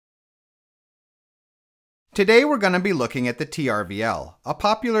Today we're going to be looking at the TRVL, a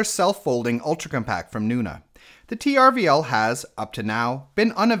popular self-folding ultra-compact from Nuna. The TRVL has, up to now,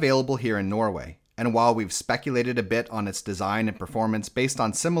 been unavailable here in Norway, and while we've speculated a bit on its design and performance based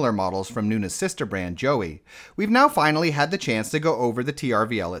on similar models from Nuna's sister brand Joey, we've now finally had the chance to go over the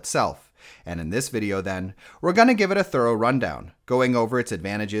TRVL itself. And in this video then, we're going to give it a thorough rundown, going over its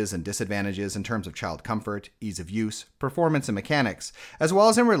advantages and disadvantages in terms of child comfort, ease of use, performance and mechanics, as well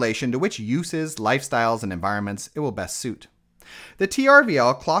as in relation to which uses, lifestyles, and environments it will best suit. The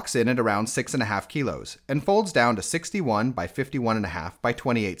TRVL clocks in at around 6.5 kilos and folds down to 61 by 51.5 by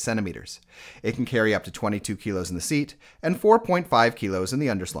 28 centimeters. It can carry up to 22 kilos in the seat and 4.5 kilos in the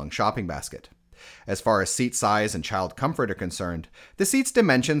underslung shopping basket. As far as seat size and child comfort are concerned, the seat's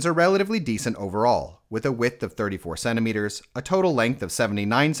dimensions are relatively decent overall, with a width of 34 centimeters, a total length of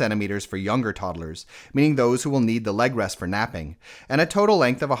 79 centimeters for younger toddlers, meaning those who will need the leg rest for napping, and a total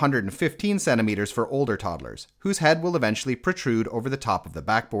length of 115 centimeters for older toddlers, whose head will eventually protrude over the top of the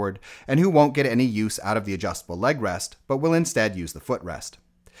backboard, and who won't get any use out of the adjustable leg rest, but will instead use the footrest.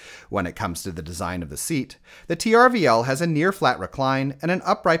 When it comes to the design of the seat, the TRVL has a near-flat recline and an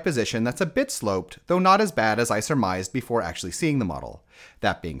upright position that's a bit sloped, though not as bad as I surmised before actually seeing the model.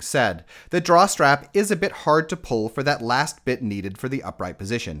 That being said, the draw strap is a bit hard to pull for that last bit needed for the upright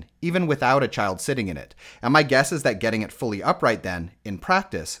position, even without a child sitting in it, and my guess is that getting it fully upright then, in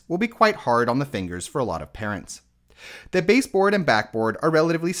practice, will be quite hard on the fingers for a lot of parents. The baseboard and backboard are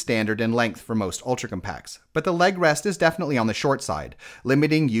relatively standard in length for most ultra-compacts, but the leg rest is definitely on the short side,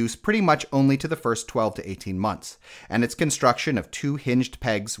 limiting use pretty much only to the first 12 to 18 months, and its construction of two hinged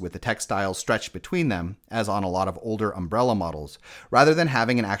pegs with the textiles stretched between them, as on a lot of older umbrella models, rather than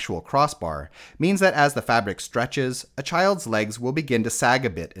having an actual crossbar, means that as the fabric stretches, a child's legs will begin to sag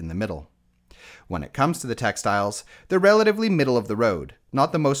a bit in the middle. When it comes to the textiles, they're relatively middle of the road,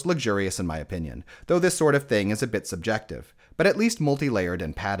 not the most luxurious in my opinion, though this sort of thing is a bit subjective, but at least multi-layered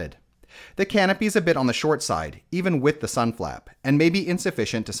and padded. The canopy is a bit on the short side, even with the sun flap, and may be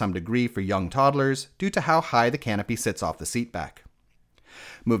insufficient to some degree for young toddlers due to how high the canopy sits off the seat back.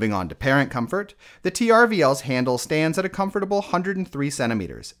 Moving on to parent comfort, the TRVL's handle stands at a comfortable 103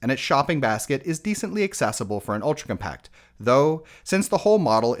 centimeters, and its shopping basket is decently accessible for an ultra-compact, though, since the whole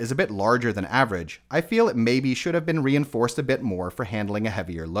model is a bit larger than average, I feel it maybe should have been reinforced a bit more for handling a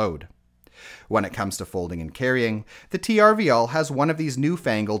heavier load. When it comes to folding and carrying, the TRVL has one of these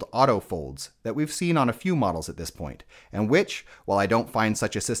newfangled auto folds that we've seen on a few models at this point, and which, while I don't find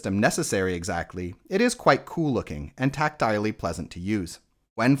such a system necessary exactly, it is quite cool looking and tactilely pleasant to use.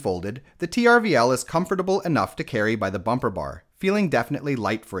 When folded, the TRVL is comfortable enough to carry by the bumper bar, feeling definitely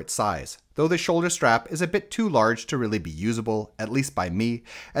light for its size, though the shoulder strap is a bit too large to really be usable, at least by me,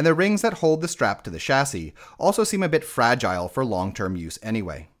 and the rings that hold the strap to the chassis also seem a bit fragile for long-term use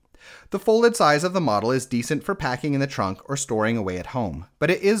anyway. The folded size of the model is decent for packing in the trunk or storing away at home,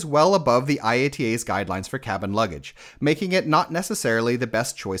 but it is well above the IATA's guidelines for cabin luggage, making it not necessarily the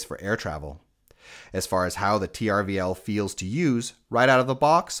best choice for air travel. As far as how the TRVL feels to use, right out of the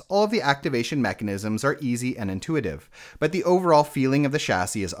box, all of the activation mechanisms are easy and intuitive, but the overall feeling of the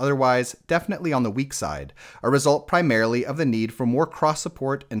chassis is otherwise definitely on the weak side, a result primarily of the need for more cross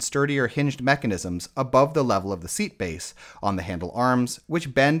support and sturdier hinged mechanisms above the level of the seat base on the handle arms,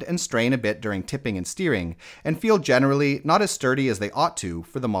 which bend and strain a bit during tipping and steering, and feel generally not as sturdy as they ought to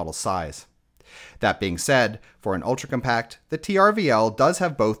for the model's size. That being said, for an ultra-compact, the TRVL does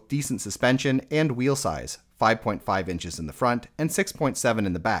have both decent suspension and wheel size, 5.5 inches in the front and 6.7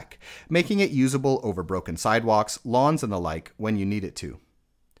 in the back, making it usable over broken sidewalks, lawns, and the like when you need it to.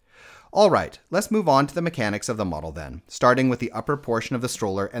 Alright, let's move on to the mechanics of the model then, starting with the upper portion of the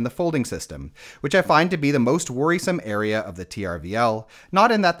stroller and the folding system, which I find to be the most worrisome area of the TRVL,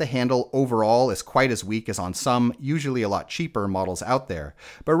 not in that the handle overall is quite as weak as on some, usually a lot cheaper models out there,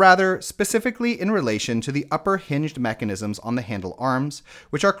 but rather specifically in relation to the upper hinged mechanisms on the handle arms,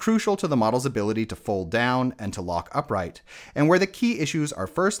 which are crucial to the model's ability to fold down and to lock upright, and where the key issues are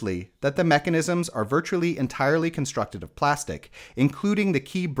firstly, that the mechanisms are virtually entirely constructed of plastic, including the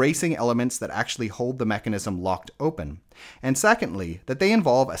key bracing elements that actually hold the mechanism locked open, and secondly, that they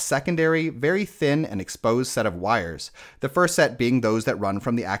involve a secondary, very thin and exposed set of wires, the first set being those that run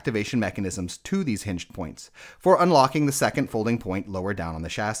from the activation mechanisms to these hinged points, for unlocking the second folding point lower down on the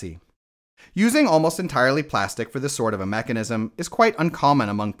chassis. Using almost entirely plastic for this sort of a mechanism is quite uncommon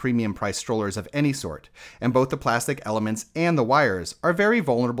among premium price strollers of any sort, and both the plastic elements and the wires are very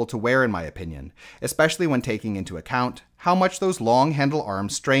vulnerable to wear in my opinion, especially when taking into account how much those long handle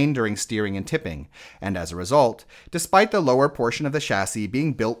arms strain during steering and tipping, and as a result, despite the lower portion of the chassis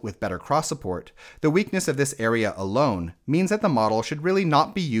being built with better cross support, the weakness of this area alone means that the model should really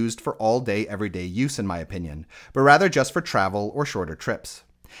not be used for all-day everyday use in my opinion, but rather just for travel or shorter trips.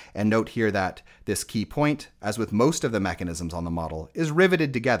 And note here that this key point, as with most of the mechanisms on the model, is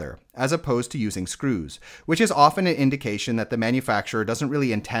riveted together, as opposed to using screws, which is often an indication that the manufacturer doesn't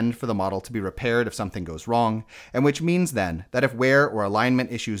really intend for the model to be repaired if something goes wrong, and which means then that if wear or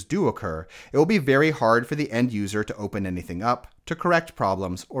alignment issues do occur, it will be very hard for the end user to open anything up, to correct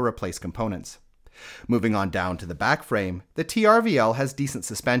problems, or replace components. Moving on down to the back frame, the TRVL has decent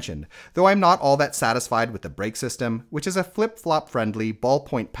suspension, though I'm not all that satisfied with the brake system, which is a flip-flop friendly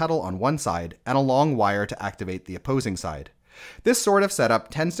ballpoint pedal on one side and a long wire to activate the opposing side. This sort of setup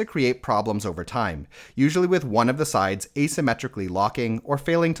tends to create problems over time, usually with one of the sides asymmetrically locking or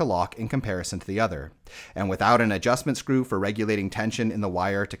failing to lock in comparison to the other. And without an adjustment screw for regulating tension in the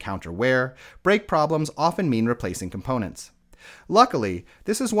wire to counter wear, brake problems often mean replacing components. Luckily,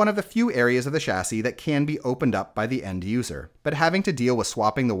 this is one of the few areas of the chassis that can be opened up by the end user, but having to deal with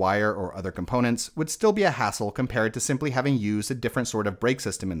swapping the wire or other components would still be a hassle compared to simply having used a different sort of brake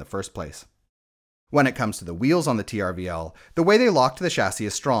system in the first place. When it comes to the wheels on the TRVL, the way they lock to the chassis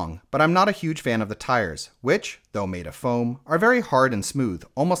is strong, but I'm not a huge fan of the tires, which, though made of foam, are very hard and smooth,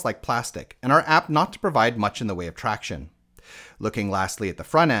 almost like plastic, and are apt not to provide much in the way of traction. Looking lastly at the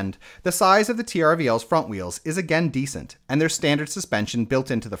front end, the size of the TRVL's front wheels is again decent, and there's standard suspension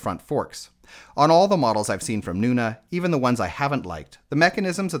built into the front forks. On all the models I've seen from Nuna, even the ones I haven't liked, the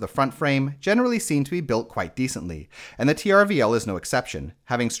mechanisms of the front frame generally seem to be built quite decently, and the TRVL is no exception,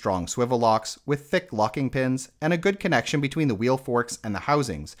 having strong swivel locks with thick locking pins and a good connection between the wheel forks and the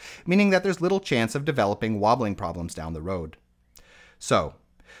housings, meaning that there's little chance of developing wobbling problems down the road. So,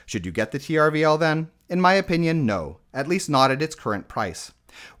 should you get the TRVL then? In my opinion, no, at least not at its current price.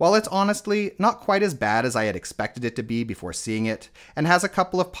 While it's honestly not quite as bad as I had expected it to be before seeing it, and has a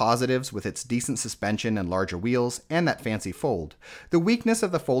couple of positives with its decent suspension and larger wheels and that fancy fold, the weakness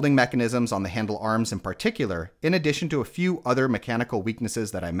of the folding mechanisms on the handle arms in particular, in addition to a few other mechanical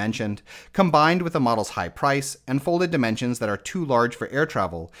weaknesses that I mentioned, combined with the model's high price and folded dimensions that are too large for air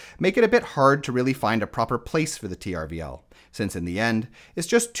travel, make it a bit hard to really find a proper place for the TRVL, since in the end, it's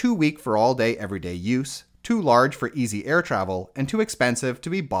just too weak for all-day everyday use, too large for easy air travel, and too expensive to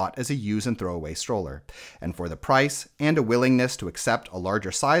be bought as a use and throwaway stroller. And for the price, and a willingness to accept a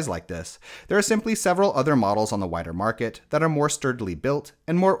larger size like this, there are simply several other models on the wider market that are more sturdily built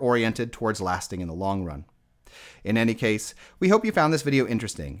and more oriented towards lasting in the long run. In any case, we hope you found this video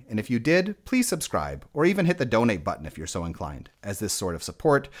interesting, and if you did, please subscribe, or even hit the donate button if you're so inclined, as this sort of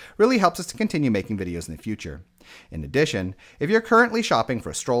support really helps us to continue making videos in the future. In addition, if you're currently shopping for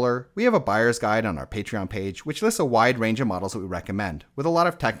a stroller, we have a buyer's guide on our Patreon page which lists a wide range of models that we recommend, with a lot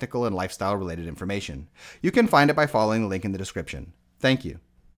of technical and lifestyle related information. You can find it by following the link in the description. Thank you.